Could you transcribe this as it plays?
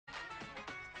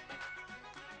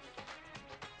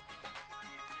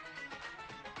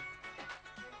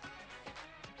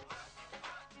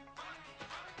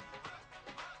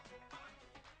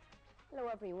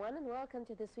Hello everyone and welcome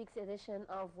to this week's edition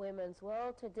of Women's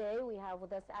World. Today we have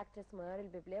with us actress Nile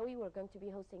TV. We're going to be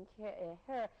hosting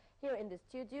her here in the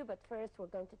studio, but first we're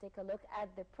going to take a look at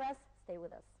the press. Stay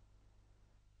with us.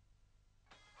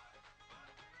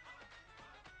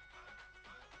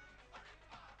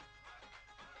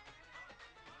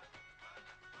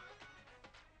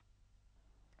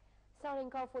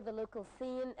 Starting off with the local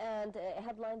scene and a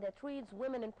headline that reads,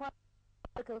 Women in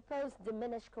Political Post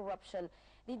Diminish Corruption.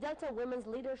 The Delta Women's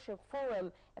Leadership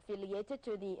Forum, affiliated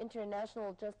to the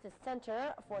International Justice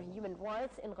Center for Human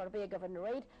Rights in Gharbia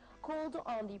Governorate, called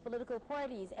on the political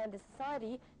parties and the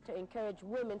society to encourage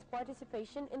women's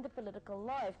participation in the political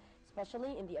life,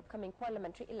 especially in the upcoming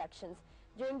parliamentary elections.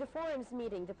 During the forum's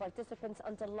meeting, the participants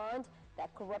underlined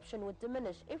that corruption would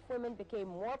diminish if women became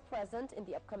more present in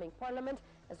the upcoming parliament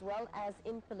as well as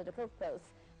in political posts.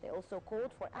 They also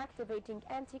called for activating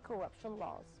anti-corruption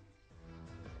laws.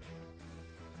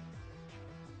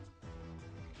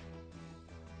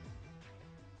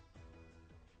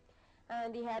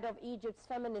 And the head of Egypt's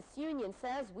Feminist Union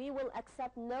says we will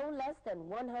accept no less than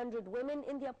 100 women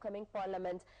in the upcoming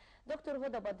parliament. Dr.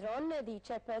 Huda Badran, the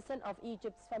chairperson of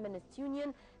Egypt's Feminist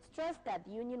Union, stressed that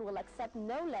the union will accept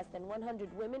no less than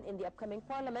 100 women in the upcoming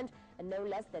parliament and no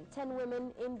less than 10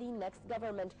 women in the next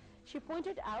government. She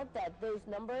pointed out that those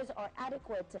numbers are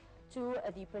adequate to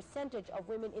the percentage of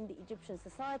women in the Egyptian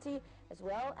society, as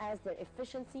well as their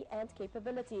efficiency and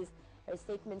capabilities. Her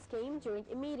statements came during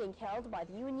a meeting held by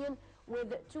the union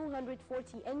with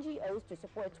 240 NGOs to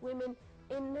support women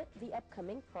in the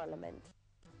upcoming parliament.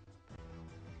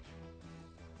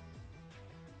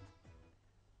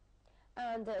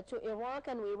 And to Iraq,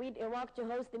 and we read Iraq to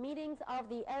host the meetings of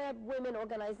the Arab Women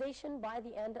Organization by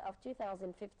the end of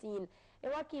 2015.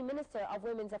 Iraqi Minister of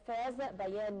Women's Affairs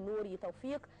Bayan Nouri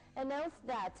Tawfiq announced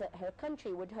that her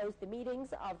country would host the meetings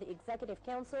of the Executive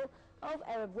Council of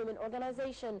Arab Women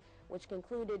Organization, which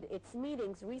concluded its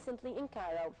meetings recently in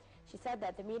Cairo. She said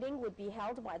that the meeting would be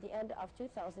held by the end of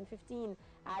 2015,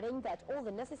 adding that all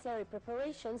the necessary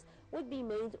preparations would be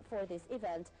made for this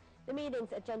event. The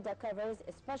meeting's agenda covers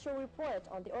a special report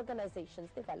on the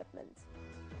organization's development.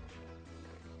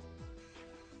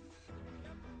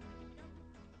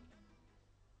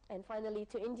 And finally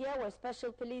to India, where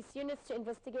special police units to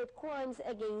investigate crimes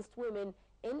against women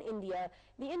in India.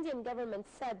 The Indian government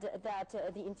said that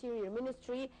the Interior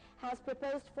Ministry has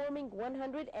proposed forming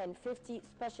 150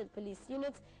 special police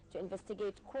units to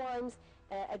investigate crimes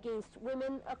against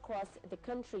women across the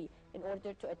country in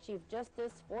order to achieve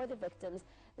justice for the victims.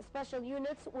 The special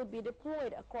units would be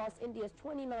deployed across India's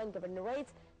 29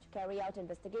 governorates to carry out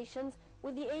investigations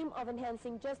with the aim of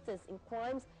enhancing justice in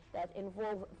crimes that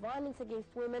involve violence against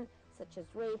women, such as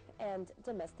rape and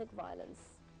domestic violence.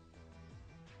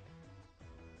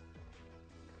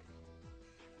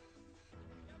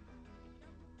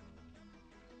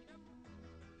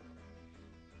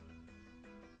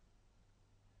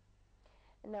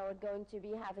 And now we're going to be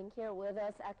having here with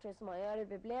us actress Nile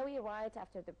TV right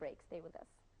after the break. Stay with us.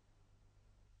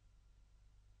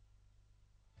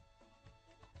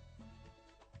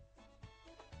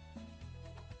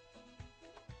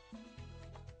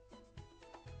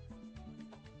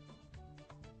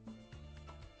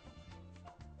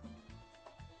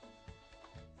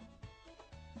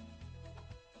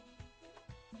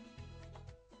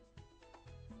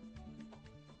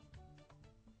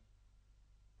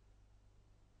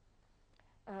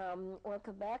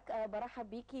 welcome back. برحب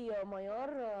بيكي يا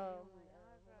ميار،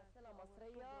 ممثلة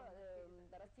مصرية،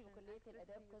 درستي بكلية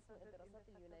الآداب قسم الدراسات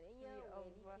اليونانية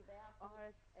وليكي باع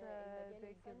في المجال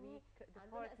الفني.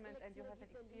 department and you have an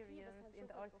experience in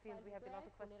the art field. We have a lot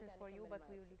of questions for you, but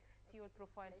we will see your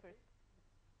profile first.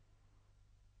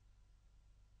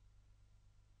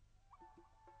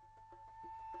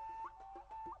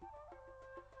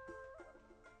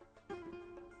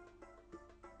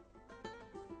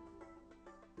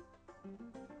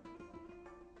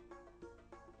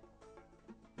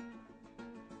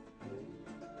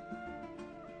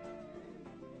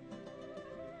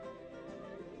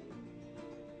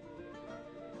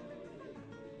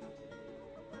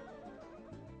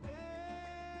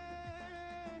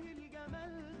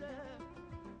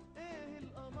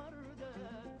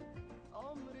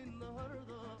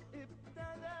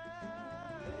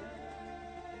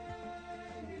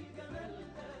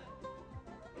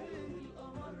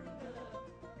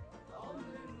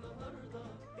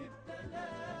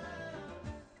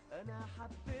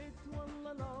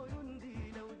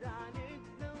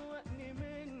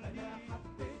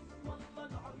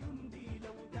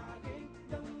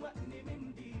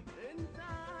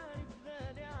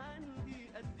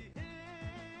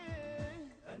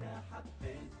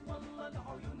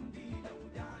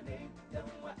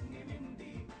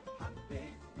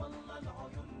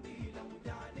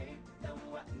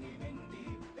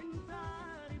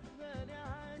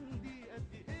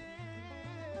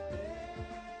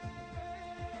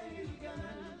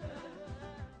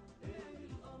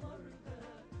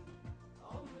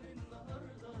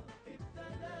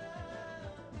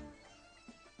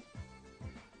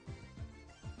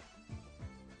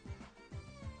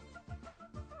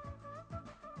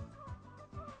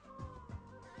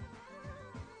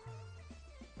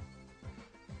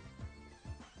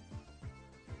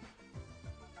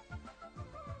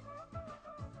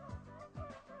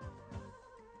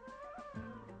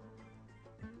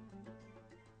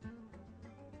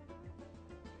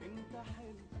 انت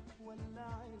حلم ولا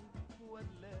علم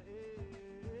ولا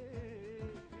ايه؟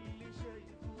 اللي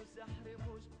شايفه سحر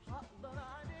مش هقدر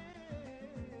عليه.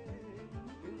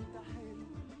 انت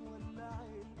حلم ولا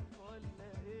علم ولا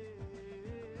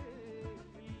ايه؟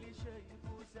 اللي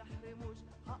شايفه سحر مش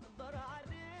هقدر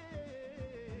عليه.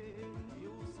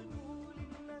 يوصفولي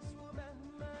الناس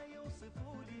ومهما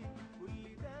يوصفولي كل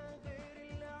ده غير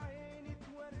اللي عيني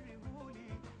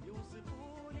توريهولي.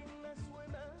 يوصفولي الناس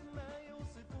ومهما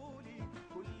يوصفولي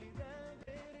كل ده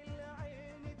غير اللي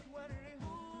عيني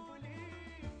توريهولي.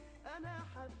 انا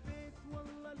حبيت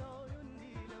والله العيون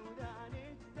دي لو ده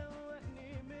عليك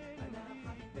دوقني من دي. انا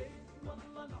حبيت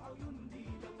والله العيون دي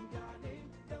لو ده عليك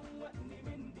دوقني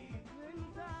من دي.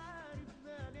 انت عارف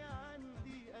غالي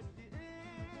عندي قد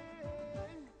ايه.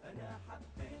 انا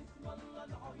حبيت والله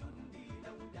العيون دي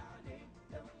لو ده عليك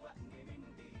دوقني من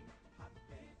دي.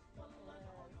 حبيت والله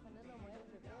العيون دي لو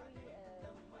ده عليك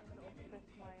دوقني من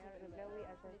دي. Maya Ruglawi,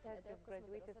 as I said, you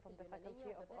graduated from the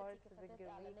Faculty of Arts, the Greek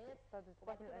Studies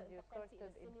Department, and you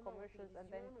started in commercials, and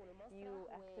then you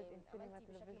acted in cinema,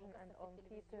 television, and on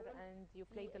theater, and you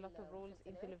played a lot of roles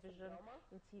in television,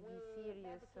 in TV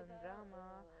series and drama.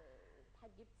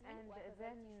 And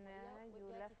then you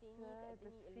left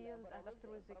this field, and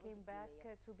afterwards you came back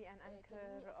to be an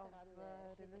anchor of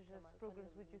religious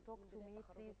programs. Would you talk to me,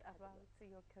 please, about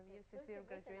your career since your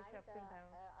graduation up till now?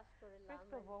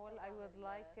 First of all, I would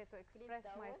like to express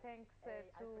my thanks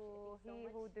to he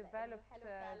who developed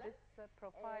this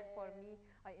profile for me.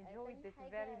 I enjoyed it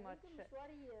very much.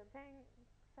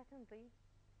 Secondly,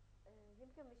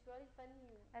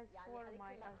 as for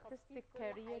my artistic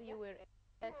career, you were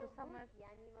to sum it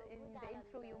in the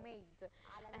intro you made,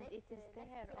 and it is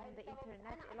there on the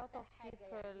internet. A lot of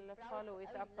people follow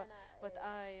it up, but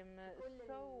I'm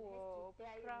so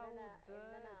proud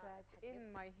that in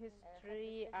my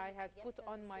history I had put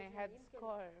on my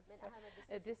headscarf.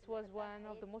 This was one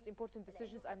of the most important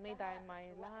decisions I made in my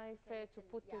life, to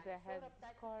put the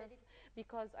headscarf,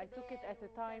 because I took it at a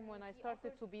time when I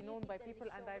started to be known by people,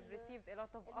 and I've received a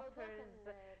lot of offers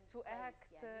to act,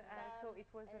 so it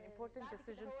was an important decision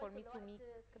for me to make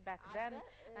back then.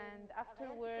 And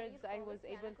afterwards I was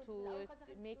able to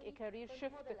make a career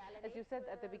shift. As you said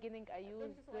at the beginning, I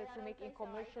used to make in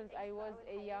commercials. I was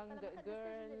a young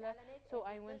girl, so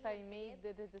I made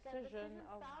the decision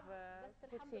of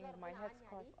putting my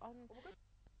headscarf on.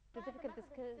 The difficult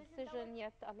decision,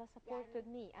 yet Allah supported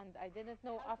me, and I didn't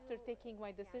know after taking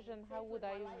my decision how would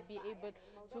I be able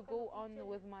to go on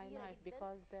with my life,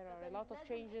 because there are a lot of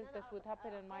changes that would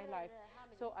happen in my life.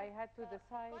 So I had to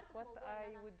decide what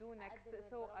I would do next.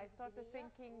 So I started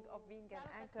thinking of being an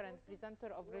anchor and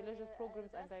presenter of religious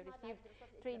programs, and I received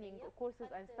training courses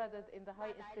and studied in the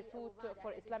High Institute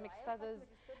for Islamic Studies,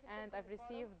 and I've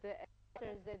received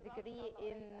the degree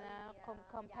in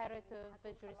comparative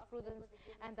jurisprudence,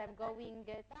 and I'm going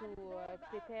to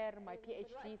prepare my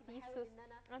PhD thesis.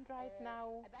 And right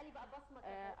now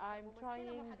I'm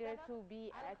trying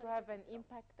to have an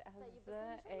impact as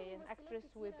an actress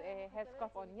with a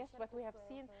headscarf on. Yes, but we have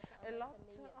seen a lot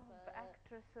of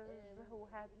actresses who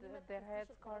had their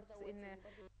headscarves in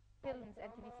films and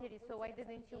TV series. So why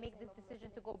didn't you make this decision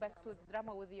to go back to the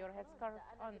drama with your headscarf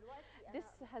on? This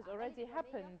has already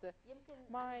happened.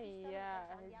 My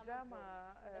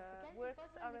drama works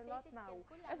are a lot now.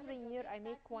 Every year I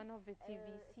make one of the TV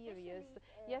series,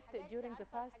 yet during the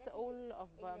past all of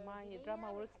my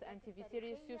drama works and TV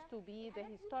series used to be the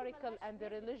historical and the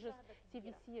religious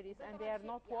TV series, and they are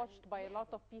not watched by a lot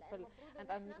of people.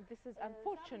 And this is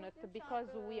unfortunate, because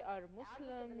we are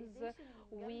Muslims,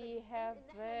 we have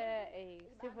a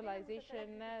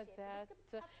civilization that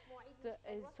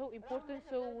is so important,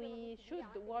 so we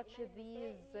should watch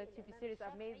these TV series.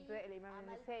 I made Imam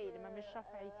al-Nisai, Imam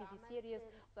al-Shafi'i TV series,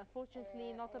 but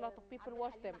unfortunately not a lot of people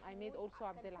watch them. I made also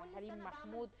Abdul Halim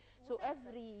Mahmoud. So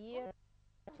every year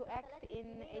to act in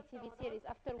a TV series.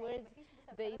 Afterwards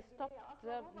they stopped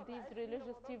these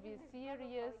religious TV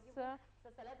series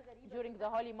during the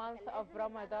holy month of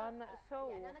Ramadan.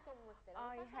 So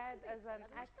I had, as an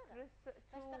actress,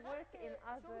 to work in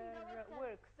other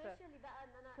works.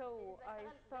 So I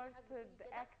started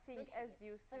acting, as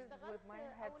you said, with my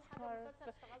headscarf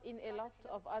in a lot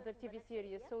of other TV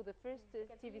series. So the first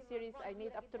TV series I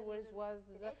made afterwards was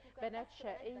Banat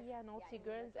Sha'iyya, Naughty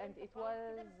Girls, and it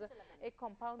was a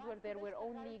compound where there were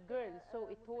only girls, so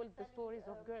it told the stories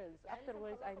of girls.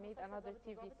 Afterwards I made another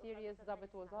TV series,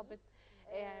 Zabit wa Zabit,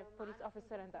 police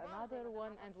officer and another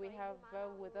one, and we have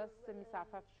with us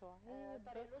Misafaf Shoaib,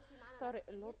 Tariq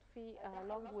Lutfi,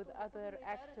 along with other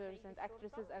actors and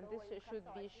actresses, and this should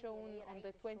be shown on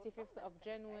the 25th of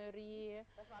January,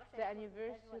 the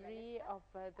anniversary of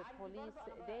the police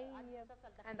day.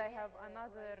 And I have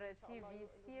another TV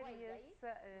series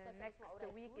next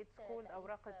week. It's called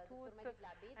Awraq al-Tut,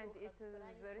 and it is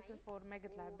written for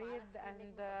Maged Labed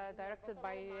and directed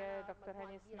by Dr.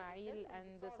 Hani Ismail,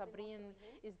 and Sabrine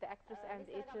is the actress, and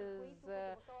it is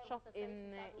shot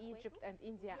in Egypt and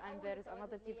India. And there is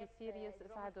another TV series,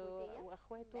 Saado wa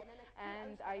Akhwatu,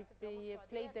 and I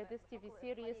played this TV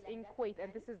series in Kuwait,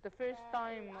 and this is the first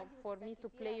time for me to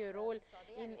play a role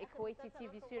in a Kuwaiti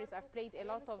TV series. I've played a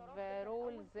lot of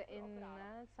roles in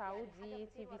Saudi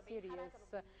TV series,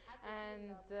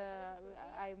 and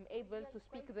I'm able to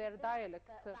speak their dialect.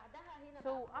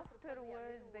 So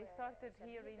afterwards they started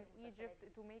here in Egypt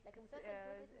to make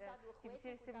TV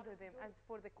series similar to them. As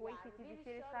for the Kuwaiti TV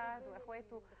series Saad wa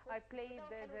Akhwatu, I played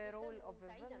the role of a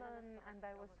villain, and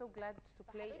I was so glad to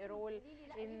play a role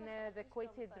in the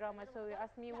Kuwaiti drama. So you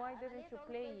asked me, why didn't you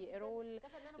play a role?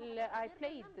 I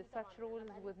played such roles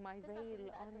with my veil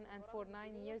on, and for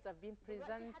 9 years I've been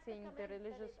presenting the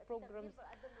religious programs,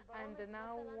 and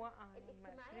now I'm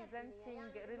presenting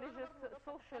religious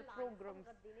social programs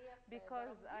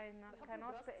because I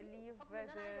cannot leave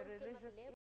the religious